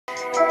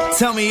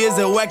Tell me, is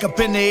it whack up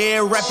in the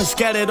air? Rapping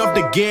scattered off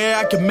the gear.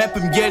 I can map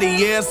him, yeah, the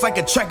air. It's like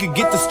a tracker,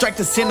 get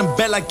distracted, send him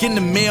back like in the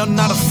mail.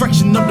 Not a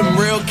fraction of them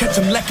real. Catch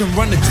him lacking,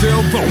 run the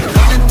drill.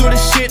 Running through the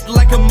shit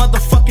like a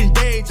motherfucking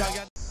day.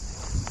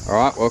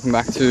 Alright, welcome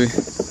back to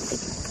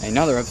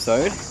another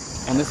episode.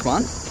 On this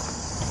one,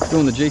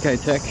 doing the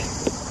GK Tech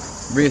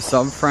rear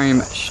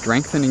subframe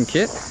strengthening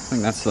kit. I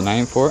think that's the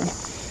name for it.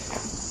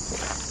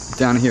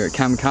 Down here at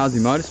Kamikaze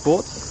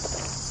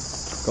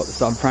Motorsports. Got the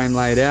subframe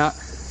laid out.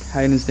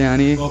 Hayden's down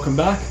here. Welcome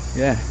back.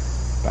 Yeah,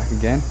 back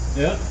again.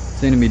 Yeah.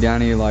 Seem to be down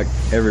here like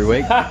every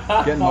week,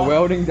 getting my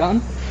welding done.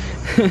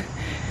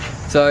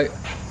 So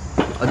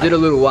I did a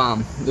little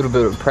bit of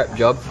a prep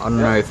job. I don't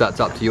know if that's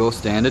up to your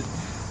standard,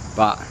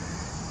 but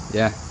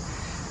yeah,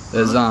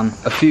 there's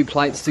a few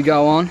plates to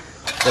go on.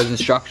 There's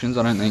instructions.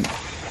 I don't think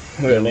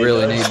we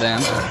really need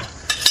them.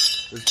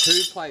 There's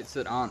 2 plates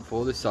that aren't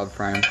for this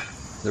subframe.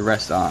 The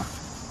rest are.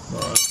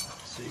 Right.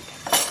 Sick.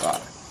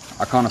 But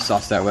I kind of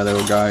sussed out where they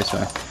will go,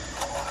 so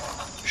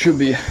should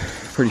be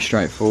pretty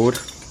straightforward.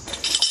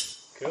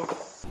 Cool.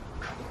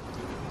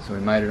 So we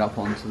made it up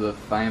onto the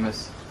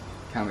famous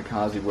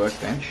Kamikaze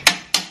workbench.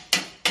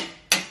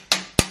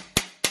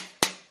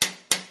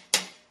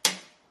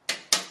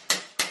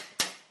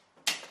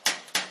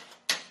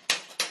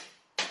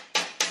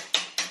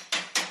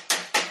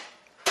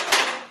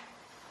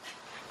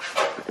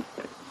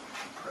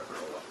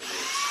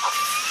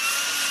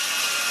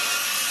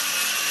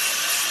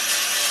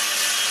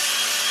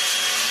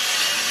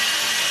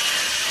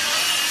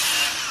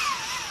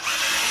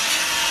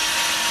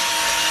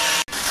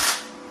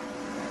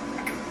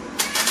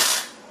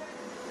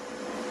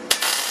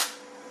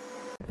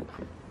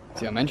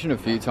 See, I mentioned a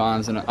few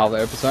times in other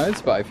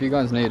episodes, but if you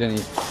guys need any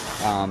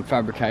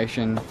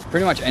fabrication,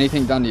 pretty much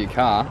anything done to your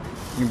car,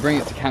 you can bring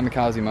it to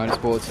Kamikaze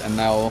Motorsports and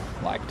they'll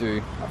like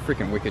do a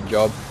freaking wicked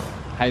job.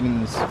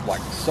 Hayden's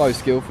like so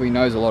skillful, he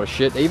knows a lot of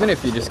shit. Even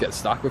if you just get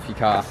stuck with your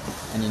car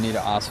and you need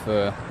to ask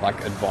for like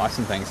advice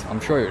and things, I'm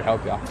sure he would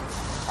help you.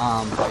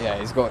 But yeah,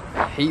 he's got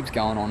heaps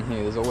going on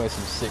here. There's always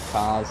some sick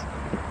cars.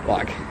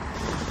 Like,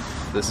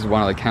 this is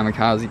one of the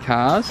Kamikaze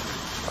cars.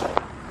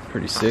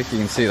 Pretty sick. You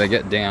can see they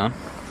get down.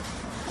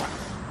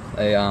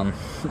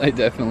 They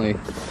definitely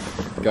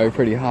go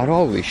pretty hard.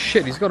 Holy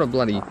shit, he's got a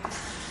bloody...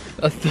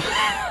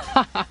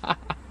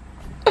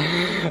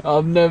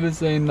 I've never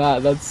seen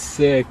that. That's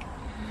sick.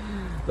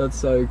 That's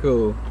so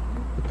cool.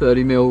 A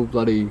 30mm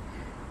bloody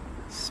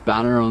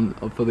spanner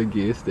for the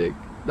gear stick.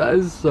 That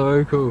is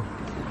so cool.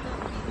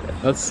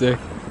 That's sick.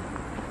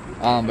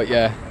 But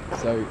yeah,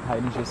 so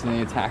Hayden's just in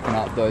here tacking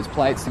up those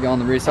plates to go on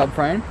the rear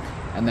subframe.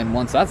 And then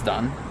once that's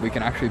done, we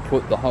can actually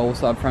put the whole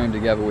subframe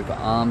together with the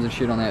arms and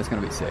shit on there. It's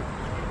gonna be sick.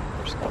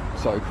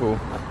 So cool.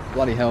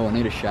 Bloody hell, I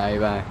need a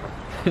shave, eh?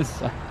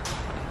 So,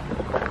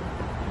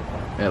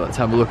 yeah, let's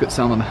have a look at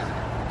some of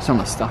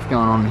the stuff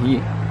going on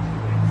here.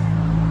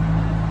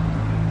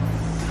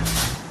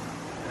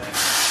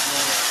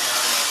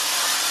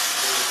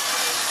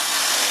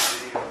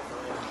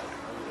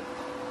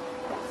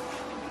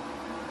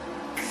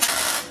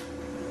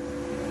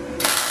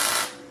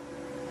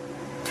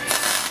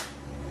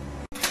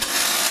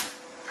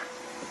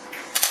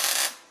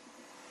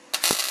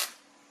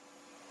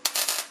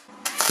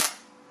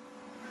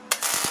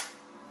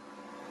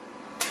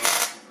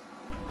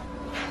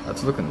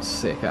 That's looking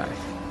sick, eh?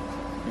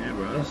 Yeah,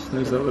 bro.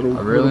 There's that little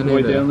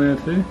boy down there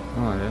too.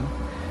 Oh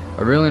yeah.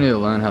 I really need to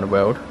learn how to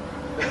weld.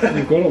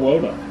 You've got a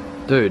welder.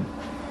 Dude,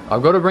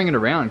 I've got to bring it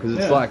around because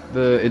it's like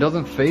it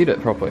doesn't feed it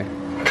properly.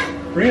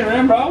 Bring it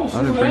around, bro.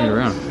 I didn't bring it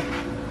around.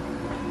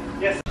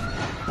 Yes.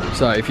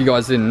 So if you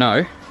guys didn't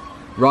know,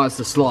 Rise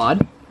to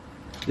Slide,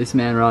 this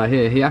man right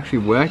here, he actually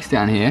works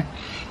down here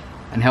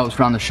and helps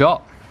run the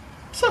shop.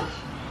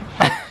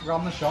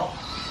 Run the shop.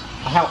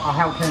 I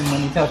help him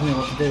when he tells me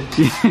what to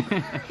do.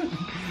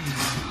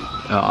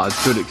 Oh,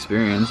 it's good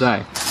experience,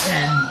 eh?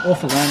 Yeah, all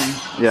for learning.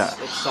 Yeah.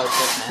 It's so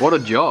good, man. What a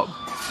job.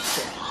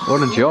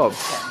 What a job.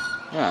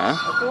 Yeah.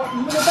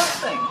 Look at that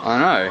thing. I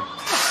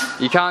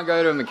know. You can't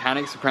go to a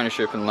mechanics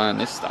apprenticeship and learn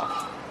this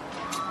stuff.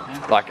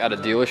 Yeah. Like at a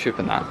dealership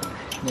and that.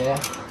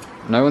 Yeah.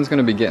 No one's going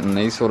to be getting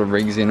these sort of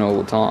rigs in all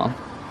the time.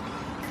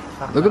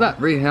 Look at that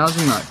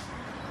rehousing though.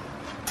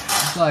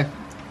 It's like,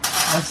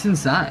 that's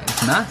insane.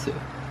 It's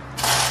massive.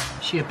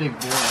 She a big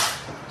boy.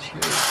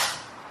 Jeez.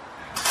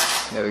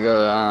 Yeah, we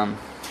got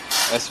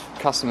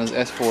customers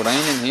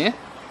S14 in here.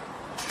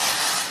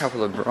 A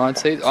couple of ride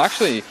seats. Oh,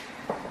 actually,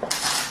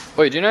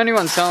 wait, do you know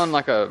anyone selling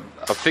like a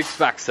fixed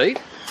back seat?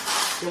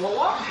 You know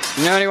what?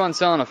 Do you know anyone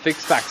selling a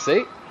fixed back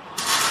seat?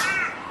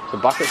 The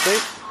bucket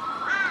seat?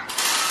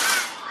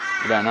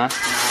 You don't know?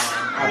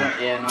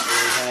 Yeah, not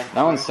really.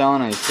 No one's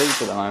selling any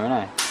seats at the moment,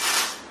 eh?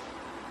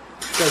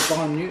 Go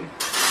buy new.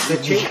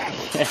 They're cheap.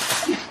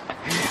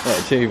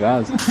 Yeah, cheap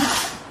as.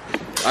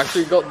 I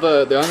actually got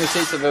the only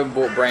seats I've ever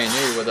bought brand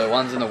new were the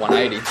ones in the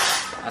 180,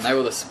 and they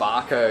were the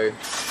Sparko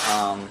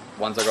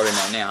ones I got in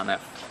there now, and they're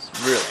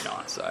really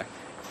nice. So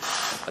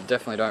I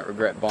definitely don't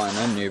regret buying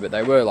them new, but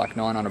they were like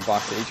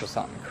 $900 each or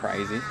something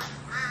crazy.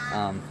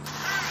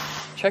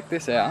 Check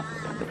this out.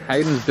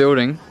 Hayden's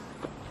building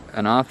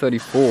an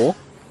R34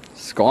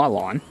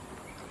 Skyline,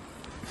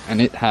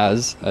 and it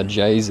has a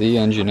JZ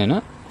engine in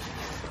it.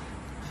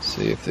 Let's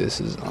see if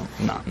this is on.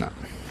 No.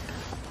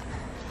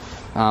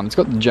 It's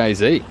got the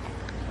JZ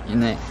in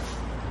there.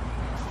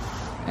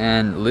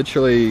 And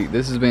literally,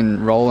 this has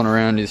been rolling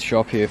around his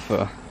shop here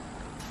for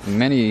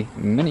many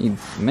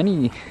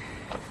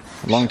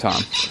long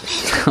time.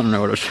 I don't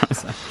know what I was trying to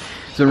say.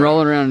 It's been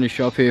rolling around in his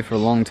shop here for a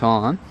long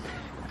time,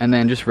 and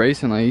then just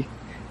recently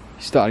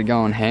he started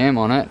going ham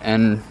on it,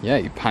 and yeah,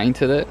 he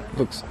painted it.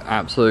 Looks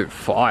absolute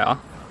fire.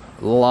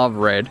 Love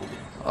red.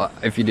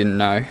 If you didn't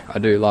know, I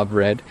do love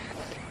red.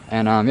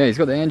 And yeah, he's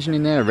got the engine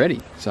in there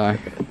ready, so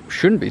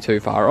shouldn't be too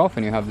far off,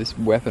 and you have this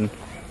weapon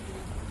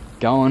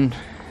going.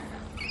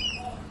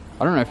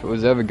 I don't know if it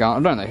was ever going,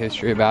 I don't know the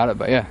history about it,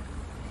 but yeah,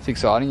 it's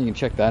exciting. You can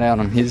check that out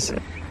on his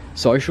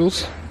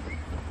socials.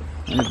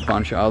 There's a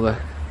bunch of other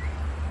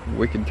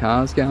wicked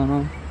cars going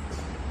on.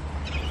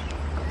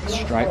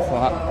 Straight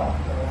flat.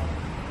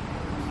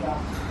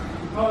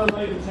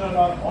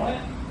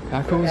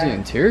 How cool is the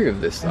interior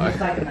of this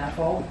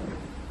though?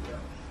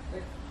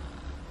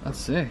 That's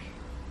sick.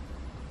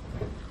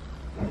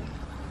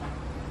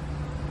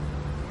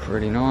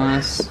 Pretty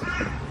nice.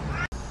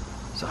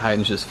 So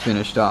Hayden's just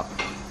finished up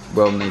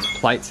welding these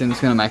plates in.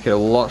 It's going to make it a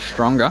lot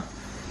stronger.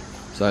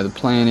 So the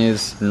plan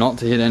is not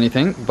to hit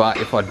anything, but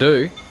if I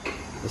do,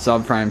 the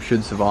subframe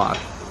should survive.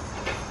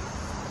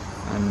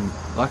 And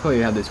luckily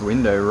he had this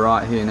window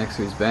right here next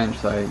to his bench,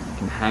 so you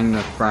can hang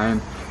the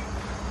frame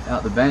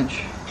out the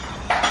bench.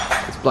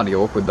 It's bloody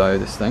awkward though,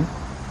 this thing.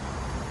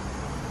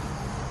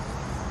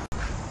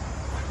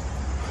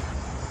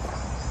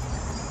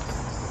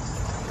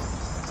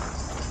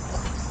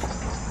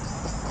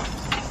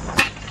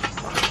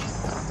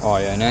 Oh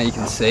yeah, now you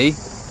can see.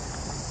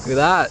 Look at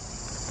that.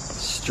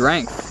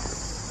 Strength.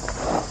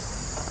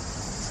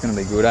 It's gonna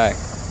be good, eh?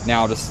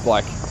 Now I'll just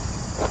like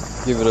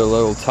give it a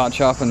little touch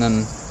up and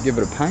then give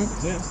it a paint.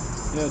 Yeah,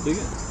 I dig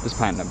it. Just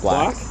painting it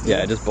black.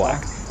 Yeah, just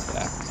black.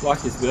 Yeah.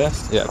 Black is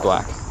best. Yeah,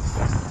 black.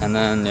 And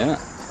then yeah,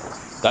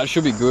 that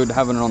should be good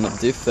having it on the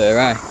diff there,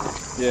 eh?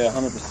 Yeah,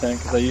 100%,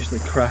 because they usually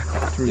crack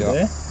through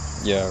there.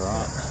 Yeah,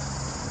 right.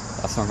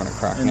 That's not gonna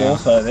crack and now.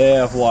 Also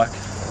there, I've like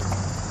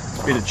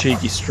a bit of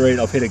cheeky street.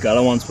 I've hit a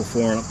gutter once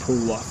before and it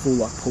pulled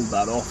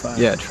that off. Eh?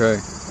 Yeah, true.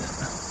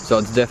 So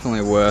it's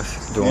definitely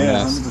worth doing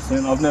this. Yeah,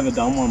 100%. I've never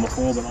done one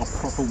before, but I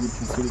probably would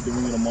consider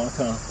doing it on my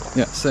car.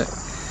 Yeah, sick.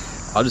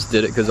 I just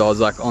did it because I was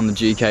like on the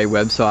GK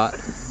website.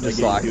 Just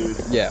like, good.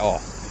 Yeah,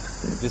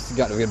 just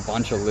got to get a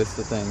bunch of list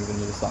of things and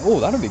you're just like, oh,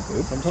 that'll be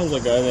good. Sometimes I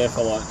go there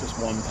for like just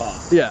one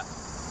part. Yeah.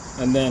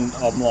 And then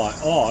I'm like,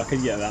 oh, I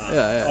could get that.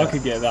 Yeah. I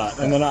could get that.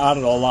 And then I add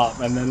it all up,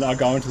 and then I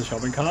go into the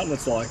shopping cart, and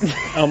it's like,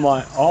 I'm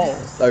like, oh.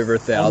 It's over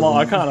 1,000. I'm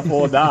like, I can't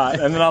afford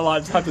that. And then I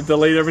like just have to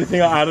delete everything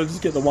I added,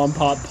 just get the one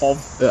part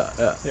POV.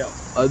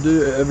 Yeah. I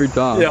do it every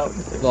time. Yeah.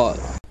 Like,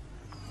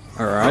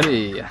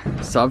 alrighty,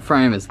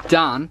 subframe is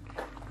done.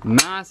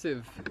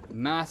 Massive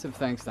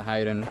thanks to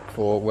Hayden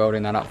for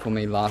welding that up for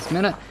me last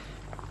minute.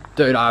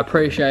 Dude, I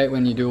appreciate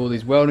when you do all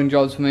these welding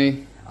jobs for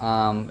me.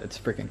 It's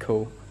freaking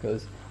cool,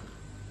 because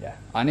yeah,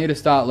 I need to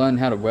start learning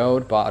how to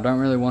weld, but I don't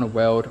really want to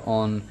weld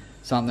on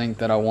something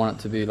that I want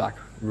it to be like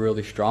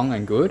really strong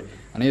and good.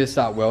 I need to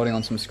start welding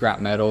on some scrap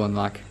metal, and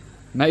like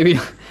maybe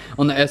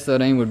on the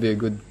S13 would be a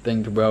good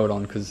thing to weld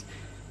on, because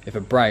if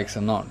it breaks,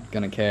 I'm not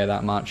going to care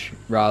that much,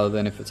 rather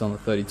than if it's on the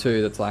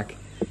 32 that's like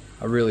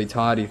a really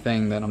tidy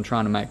thing that I'm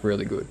trying to make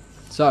really good.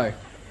 So,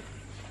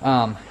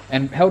 and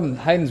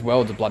Hayden's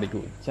welds are bloody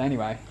good. So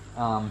anyway,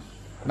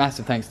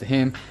 massive thanks to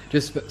him.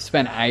 Just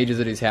spent ages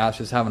at his house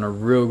just having a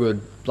real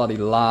good bloody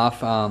laugh,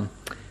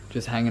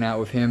 just hanging out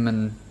with him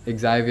and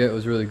Xavier. It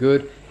was really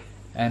good.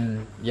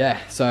 And yeah,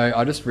 so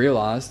I just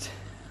realized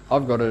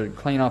I've got to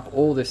clean up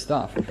all this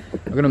stuff.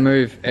 I've got to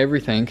move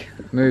everything,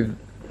 move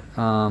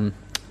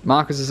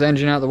Marcus's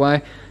engine out of the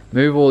way,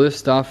 move all this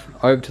stuff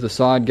over to the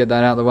side, get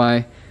that out of the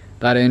way.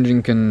 That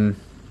engine can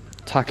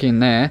tuck in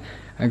there.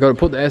 I've got to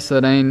put the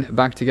S13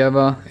 back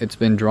together. It's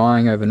been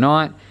drying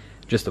overnight,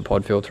 just a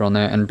pod filter on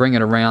there, and bring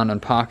it around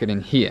and park it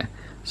in here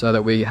so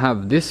that we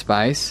have this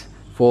space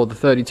for the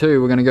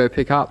 32 we're going to go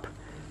pick up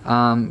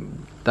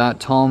that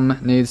Tom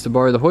needs to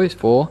borrow the hoist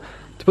for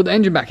to put the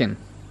engine back in.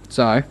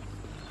 So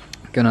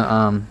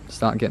gonna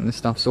start getting this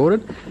stuff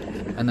sorted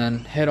and then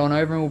head on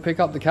over and we'll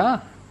pick up the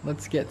car.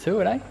 Let's get to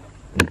it, eh?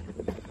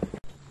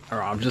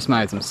 Alright, I've just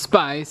made some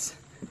space,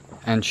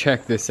 and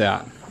check this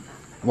out.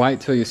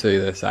 Wait till you see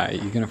this, eh?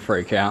 You're gonna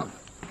freak out.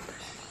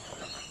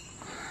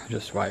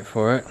 Just wait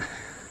for it.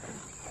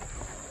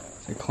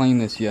 So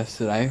cleaned this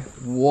yesterday.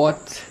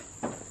 What?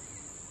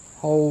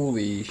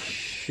 Holy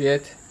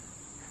shit.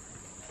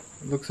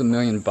 It looks $1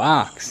 million.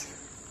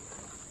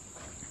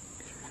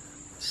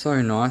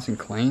 So nice and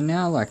clean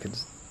now, like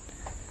it's...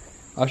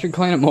 I should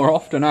clean it more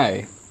often,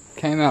 eh?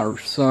 Came out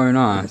so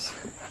nice.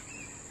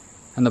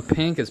 And the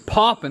pink is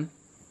popping.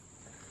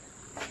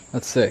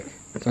 That's sick.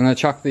 So I'm gonna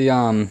chuck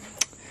the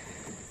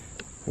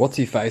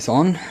what's-he face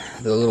on,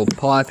 the little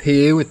pipe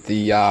here with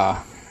the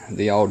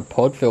old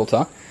pod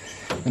filter.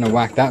 I'm gonna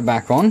whack that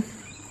back on,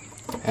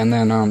 and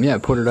then yeah,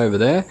 put it over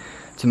there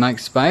to make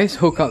space,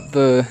 hook up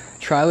the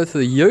trailer to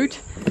the ute.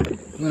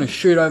 I'm going to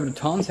shoot over to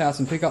Tom's house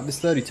and pick up this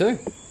 32.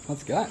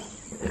 Let's go.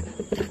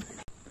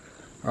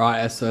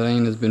 Alright,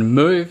 S13 has been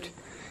moved.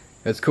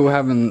 It's cool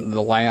having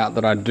the layout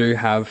that I do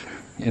have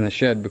in the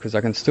shed, because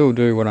I can still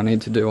do what I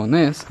need to do on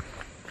this,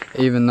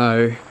 even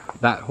though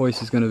that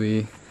hoist is going to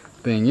be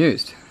being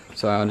used.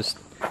 So I'm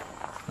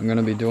going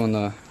to be doing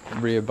the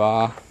rear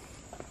bar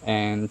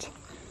and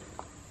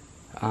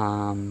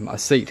a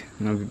seat.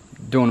 I'm going to be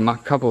doing a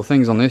couple of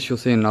things on this, you'll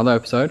see in another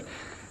episode.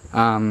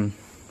 And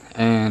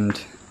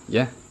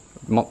yeah,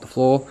 mop the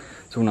floor,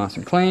 it's all nice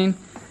and clean,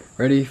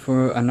 ready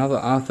for another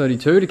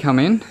R32 to come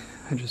in,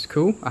 which is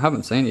cool. I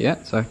haven't seen it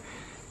yet, so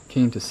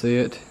keen to see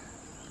it.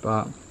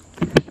 But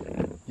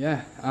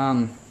yeah,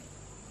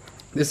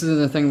 this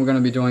isn't a thing we're going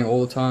to be doing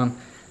all the time.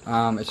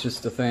 It's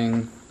just a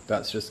thing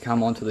that's just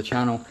come onto the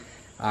channel,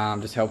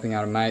 just helping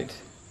out a mate,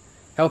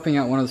 helping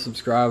out one of the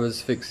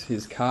subscribers fix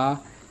his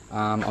car.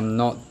 I'm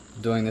not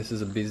doing this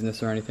as a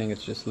business or anything,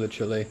 it's just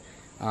literally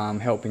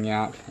helping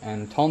out,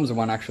 and Tom's the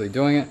one actually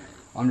doing it.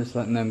 I'm just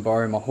letting them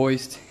borrow my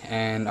hoist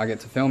and I get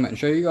to film it and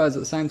show you guys at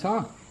the same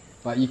time.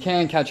 But you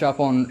can catch up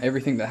on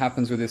everything that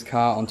happens with this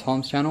car on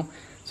Tom's channel,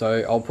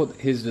 so I'll put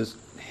his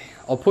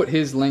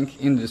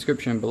link in the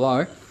description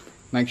below.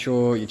 Make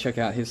sure you check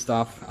out his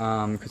stuff,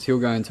 because he'll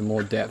go into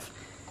more depth.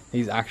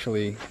 He's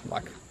actually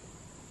like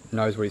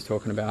knows what he's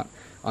talking about.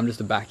 I'm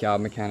just a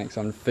backyard mechanic, so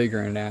I'm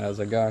figuring it out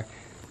as I go.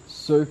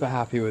 Super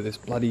happy with this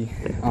bloody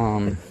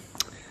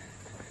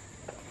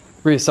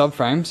rear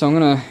subframe, so I'm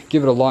gonna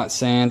give it a light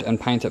sand and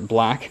paint it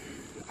black,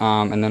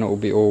 and then it will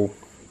be all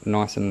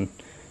nice and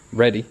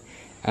ready.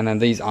 And then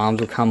these arms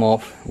will come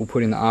off, we'll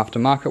put in the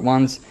aftermarket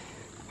ones,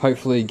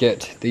 hopefully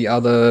get the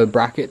other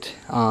bracket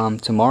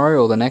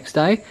tomorrow or the next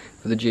day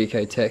for the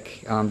GK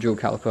Tech dual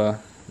caliper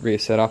rear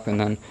setup, and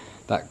then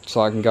that,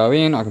 so I can go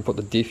in, I can put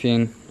the diff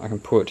in, I can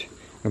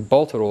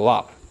bolt it all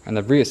up, and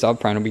the rear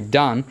subframe will be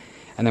done.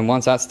 And then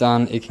once that's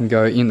done, it can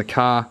go in the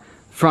car,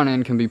 front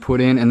end can be put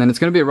in, and then it's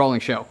going to be a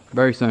rolling shell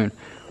very soon,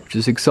 which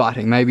is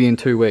exciting, maybe in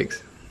 2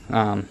 weeks.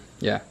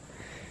 Yeah,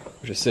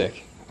 which is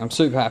sick. I'm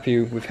super happy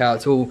with how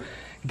it's all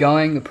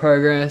going, the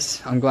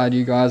progress. I'm glad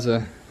you guys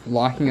are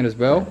liking it as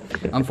well.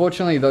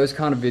 Unfortunately, those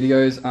kind of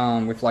videos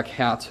with like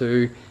how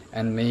to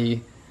and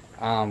me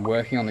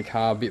working on the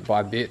car bit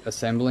by bit,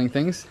 assembling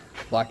things,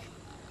 like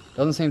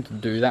doesn't seem to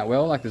do that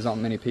well. Like there's not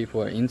many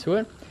people are into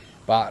it,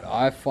 but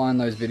I find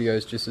those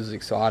videos just as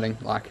exciting.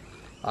 Like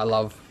I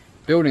love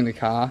building the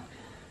car,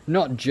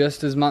 not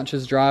just as much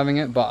as driving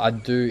it, but I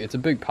do, it's a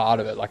big part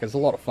of it. Like it's a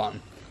lot of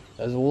fun.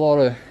 There's a lot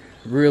of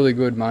really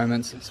good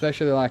moments,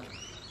 especially like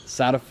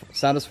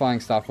satisfying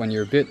stuff when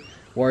you're a bit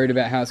worried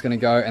about how it's going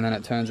to go and then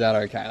it turns out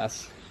okay.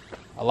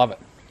 I love it.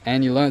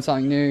 And you learn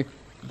something new,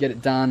 get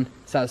it done,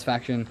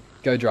 satisfaction,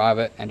 go drive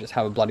it and just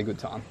have a bloody good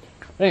time.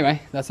 But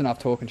anyway, that's enough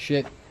talking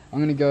shit. I'm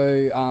going to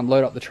go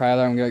load up the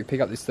trailer, I'm going to pick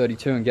up this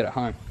 32 and get it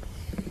home.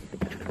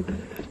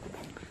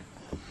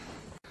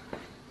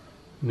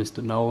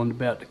 Mr. Nolland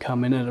about to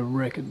come in at a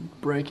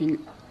record-breaking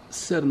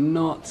 7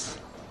 knots.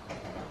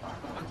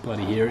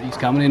 Bloody hear it, he's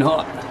coming in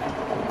hot.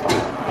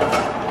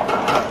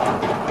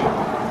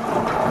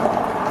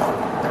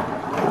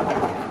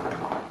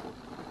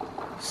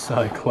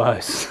 So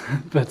close,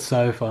 but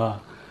so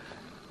far.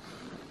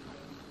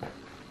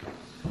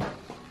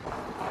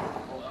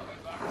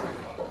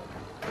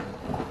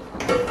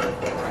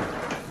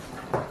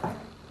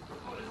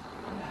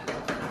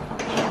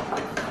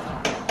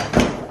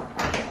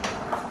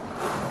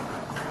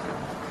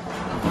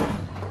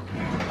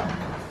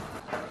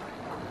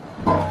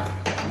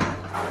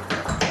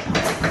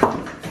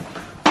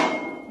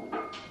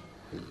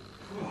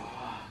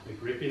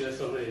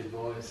 Grippiness on these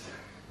boys.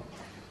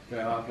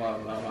 Go high five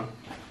with that one.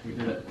 We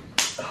did it.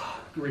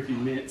 Grippy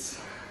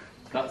mitts.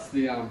 That's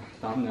the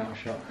thumbnail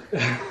shot.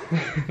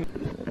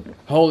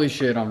 Holy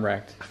shit, I'm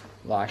wrecked.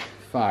 Like,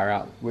 far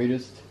out. We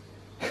just...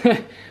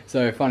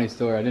 So, funny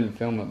story, I didn't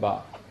film it,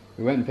 but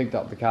we went and picked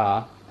up the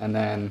car, and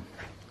then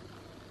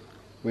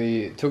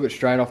we took it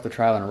straight off the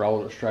trailer and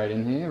rolled it straight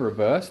in here,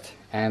 reversed,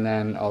 and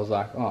then I was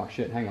like, oh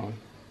shit, hang on.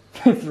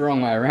 It's the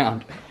wrong way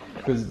around.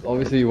 Because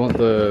obviously you want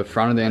the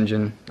front of the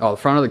engine, the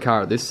front of the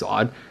car at this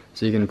side,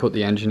 so you can put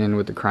the engine in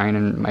with the crane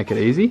and make it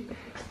easy.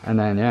 And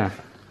then yeah,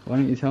 why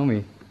don't you tell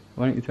me it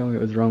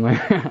was the wrong way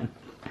around?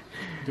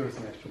 Doing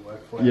some extra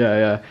work for you.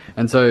 Yeah.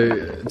 And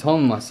so Tom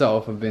and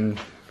myself have been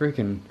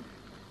freaking,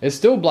 it's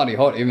still bloody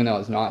hot even though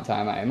it's night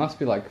time, mate. It must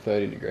be like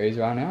 30 degrees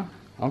right now.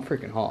 I'm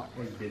freaking hot.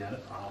 We've been at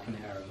it for half an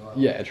hour as well.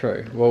 Yeah,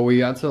 true. Well, we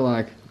had to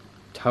like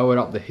tow it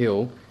up the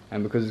hill,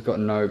 and because it's got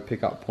no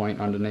pickup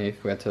point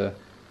underneath, we had to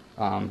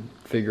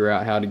figure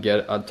out how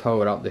to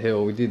tow it up the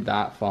hill. We did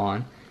that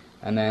fine,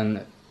 and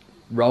then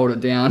rolled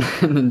it down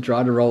and then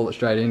tried to roll it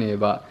straight in here,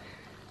 but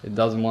it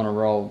doesn't want to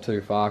roll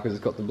too far because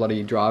it's got the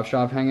bloody drive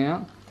shaft hanging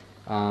out.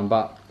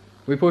 But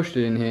we pushed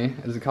it in here.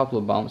 There's a couple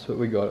of bumps, but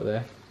we got it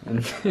there.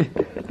 And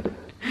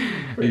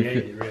pretty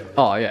easy, really.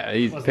 Oh yeah,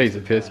 he's a piece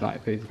of piss,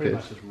 mate. Piece of pretty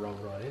piss. much just roll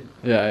right in.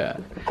 Yeah.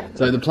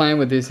 So the plan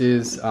with this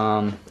is,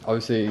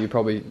 obviously you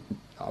probably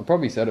I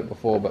probably said it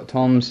before, but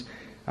Tom's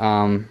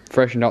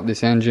freshened up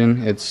this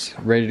engine. It's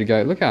ready to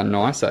go. Look how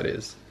nice that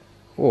is.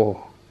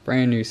 Oh,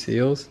 brand new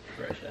seals.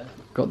 Fresh, eh?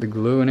 Got the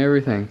glue and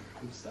everything.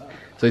 Good stuff.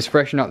 So he's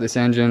freshened up this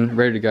engine,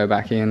 ready to go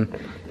back in,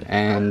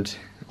 and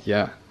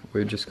yeah,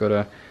 we've just got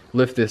to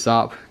lift this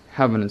up,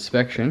 have an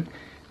inspection,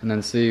 and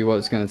then see what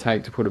it's going to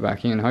take to put it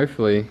back in.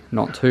 Hopefully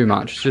not too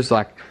much. It's just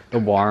like the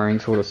wiring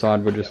sort of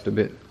side we're just a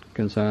bit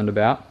concerned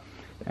about.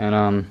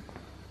 And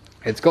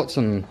it's got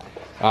some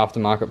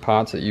aftermarket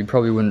parts that you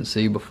probably wouldn't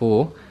see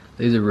before.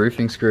 These are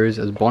roofing screws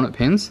as bonnet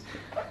pins,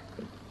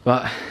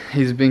 but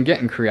he's been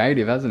getting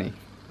creative, hasn't he?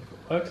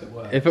 If it works, it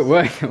works. If it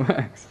works, it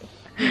works.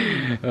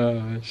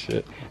 Oh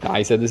shit. Nah,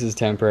 he said this is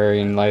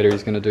temporary and later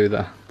he's going to do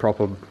the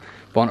proper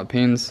bonnet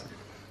pins.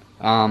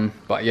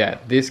 But yeah,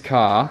 this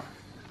car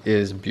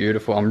is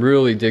beautiful. I'm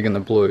really digging the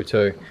blue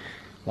too.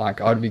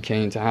 Like, I'd be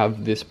keen to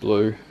have this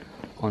blue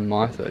on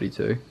my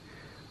 32.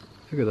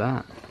 Look at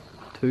that.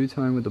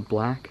 Two-tone with the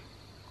black.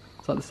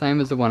 It's like the same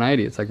as the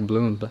 180. It's like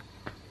blue and black,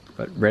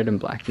 but red and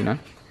black, you know?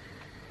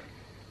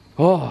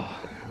 Oh,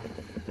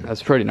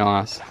 that's pretty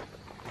nice.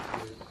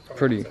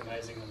 Pretty.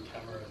 Amazing on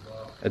camera as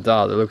well. It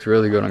does. It looks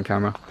really good on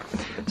camera.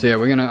 So yeah,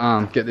 we're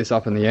gonna get this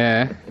up in the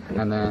air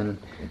and then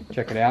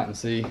check it out and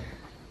see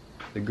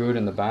the good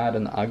and the bad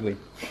and the ugly.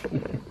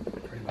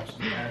 Pretty much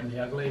the bad and the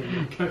ugly, and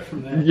we'll go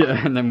from there.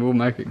 Yeah, and then we'll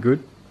make it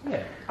good.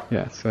 Yeah.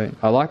 Yeah, sweet.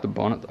 I like the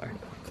bonnet though.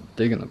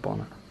 Digging the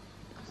bonnet.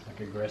 It's like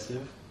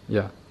aggressive.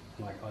 Yeah.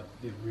 Like, I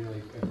did really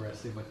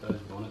aggressive with those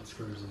bonnet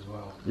screws as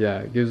well. Yeah,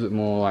 it gives it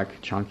more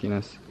like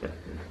chunkiness.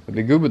 It'd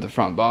be good with the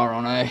front bar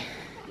on, eh?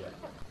 Yeah.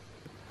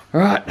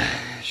 Alright,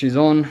 she's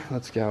on.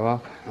 Let's go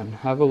up and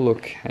have a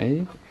look,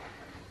 hey?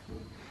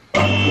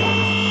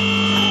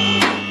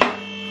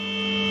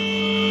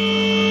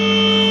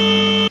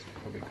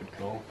 Probably a good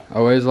call. I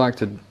always like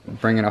to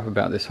bring it up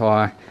about this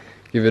high,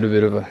 give it a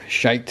bit of a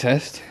shake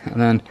test, and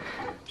then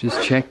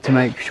just check to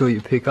make sure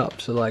your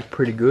pickups are like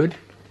pretty good.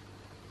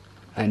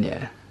 And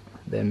yeah,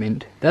 they're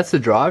mint. That's the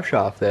drive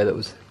shaft there that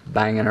was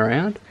banging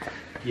around.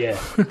 Yeah.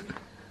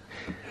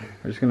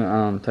 We're just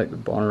gonna take the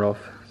bonnet off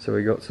so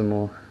we got some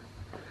more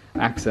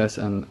access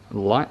and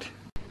light.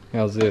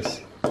 How's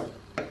this?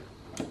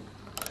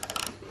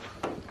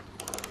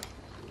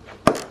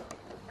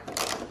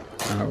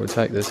 Alright, we'll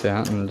take this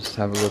out and just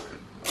have a look.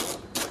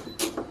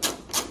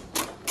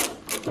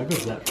 How good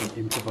is that for an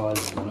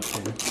improvised bonnet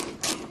pin?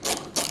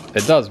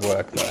 It does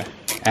work though,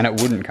 and it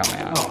wouldn't come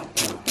out. Oh,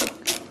 yeah.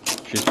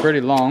 She's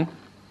pretty long.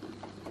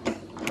 I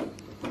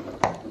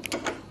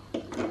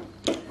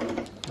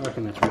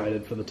reckon that's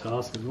rated for the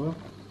task as well.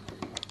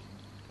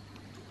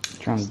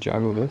 Trying to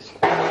juggle this.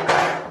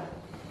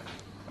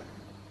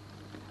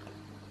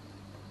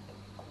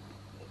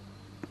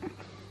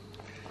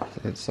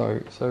 It's so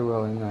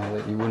well in there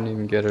that you wouldn't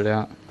even get it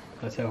out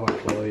That's how high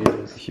quality it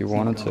is. if you It's not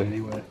wanted to. going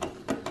anywhere.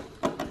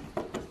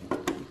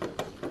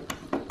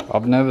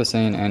 I've never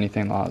seen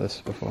anything like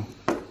this before.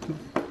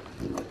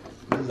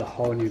 This is a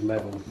whole new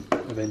level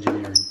of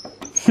engineering.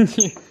 I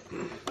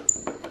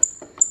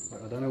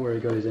don't know where he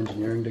got his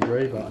engineering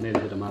degree, but I need to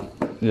hit him up.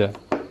 Yeah,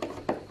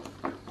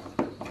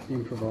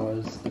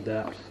 Improvise,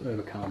 adapt,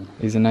 overcome.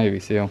 he's a Navy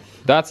SEAL.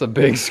 That's a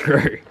big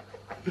screw.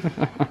 AC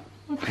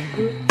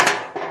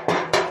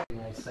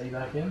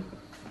back in.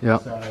 Yeah,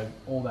 So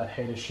all that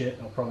heater shit,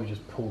 I'll probably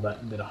just pull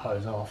that bit of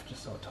hose off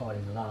just so it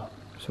tightens it up.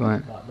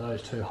 sweet. But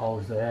those two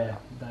holes there,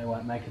 they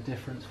won't make a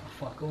difference for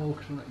fuck all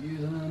because we're not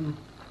using them.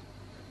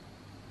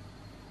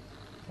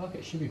 Fuck,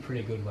 it should be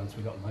pretty good once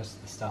we got most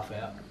of the stuff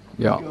out.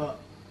 Yeah, Got-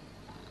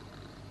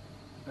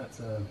 That's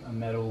a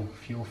metal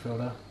fuel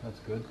filter, that's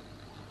good.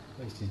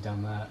 At least he's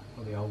done that,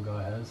 or the old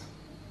guy has.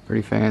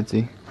 pretty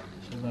fancy.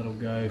 So that'll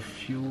go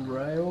fuel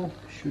rail,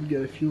 should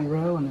go fuel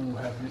rail, and then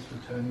we'll have this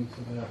returning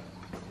to the...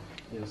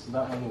 Yeah, so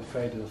that one will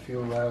feed to the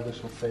fuel rail,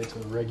 this will feed to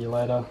the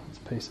regulator, it's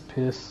a piece of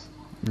piss.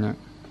 Yeah,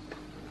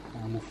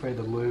 And we'll feed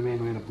the loom in,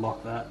 we're going to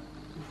block that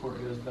before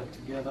it goes back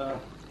together.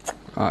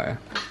 oh yeah.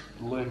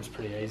 The loom's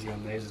pretty easy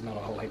on these, there's not a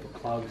whole heap of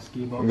plugs,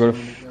 gearbox. We've got and to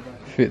then we go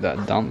back. fit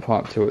that dump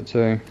pipe to it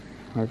too.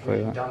 Hopefully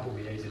The that. dump will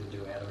be easy to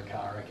do out of the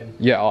car, I reckon.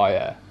 Yeah, oh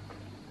yeah.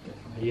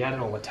 He had it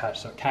all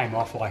attached, so it came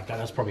off like that.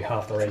 That's probably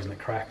half the reason it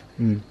cracked.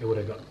 Mm. It would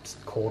have got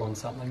caught on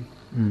something.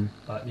 Mm.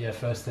 But yeah,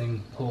 first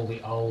thing, pull the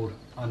old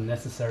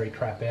unnecessary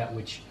crap out,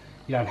 which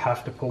you don't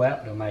have to pull out,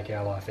 but it'll make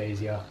our life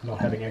easier. Not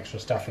having extra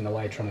stuff in the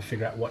way, trying to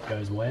figure out what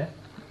goes where.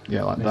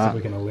 Yeah, like And if that.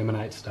 we can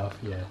eliminate stuff,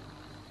 yeah.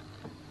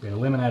 We can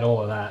eliminate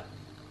all of that,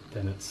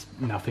 then it's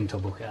nothing to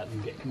look at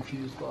and get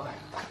confused by.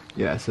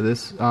 Yeah, so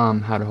this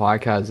had high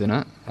CAS in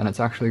it, and it's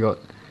actually got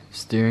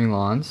steering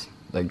lines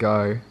that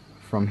go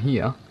from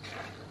here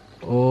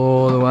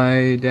all the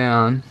way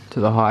down to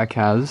the high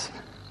CAS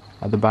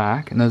at the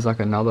back, and there's like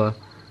another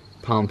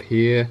pump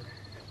here,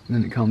 and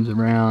then it comes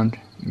around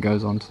and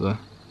goes onto the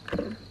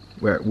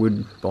where it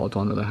would bolt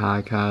onto the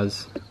high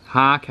CAS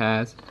at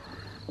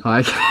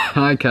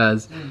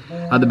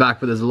the back,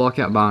 but there's a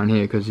lockout bar in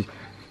here because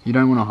you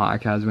don't want a high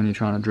CAS when you're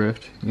trying to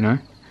drift, you know.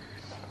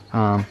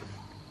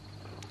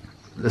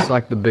 It's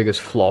like the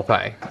biggest flop,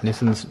 eh?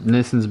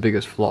 Nissan's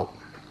biggest flop.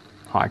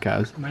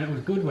 Hikers. I mean, it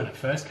was good when it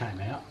first came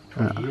out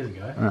 20 years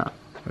ago. No,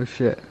 it was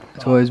shit.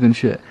 It's always been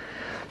shit.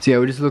 So yeah,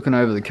 we're just looking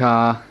over the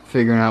car,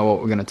 figuring out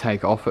what we're going to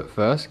take off it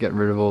first, get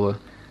rid of all the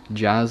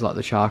jazz like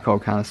the charcoal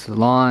canister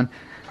line,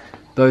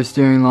 those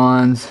steering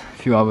lines, a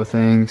few other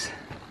things,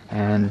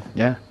 and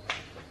yeah.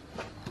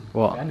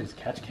 What? And his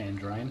catch can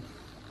drain.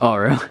 Oh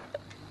really?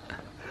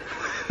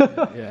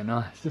 Yeah,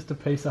 nice. It's just a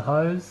piece of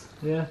hose.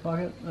 Yeah, fuck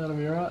it, that'll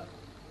be alright.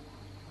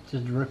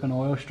 Just dripping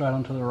oil straight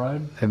onto the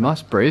road. It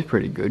must breathe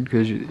pretty good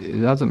because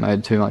it hasn't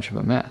made too much of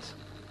a mess.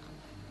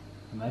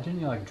 Imagine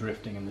you're like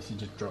drifting and this is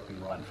just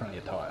dropping right in front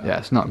of your tyre. Yeah,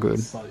 it's not good.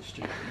 It's so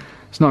stupid.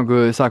 It's not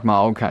good. It's like my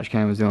old catch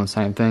can was doing the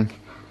same thing.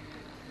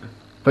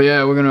 But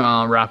yeah, we're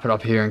gonna wrap it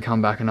up here and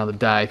come back another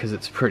day because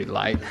it's pretty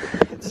late.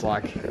 It's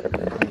like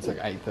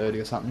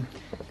 8:30 or something.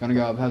 Gonna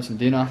go up have some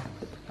dinner.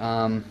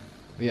 But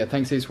yeah,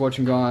 thanks heaps for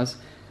watching, guys.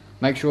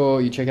 Make sure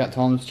you check out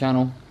Tom's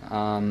channel.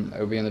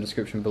 It'll be in the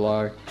description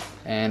below.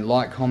 And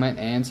like, comment,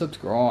 and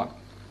subscribe.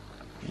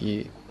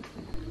 Yeah.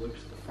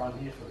 Loops at the front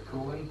here for the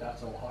cooling.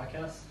 That's all high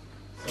cast.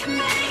 So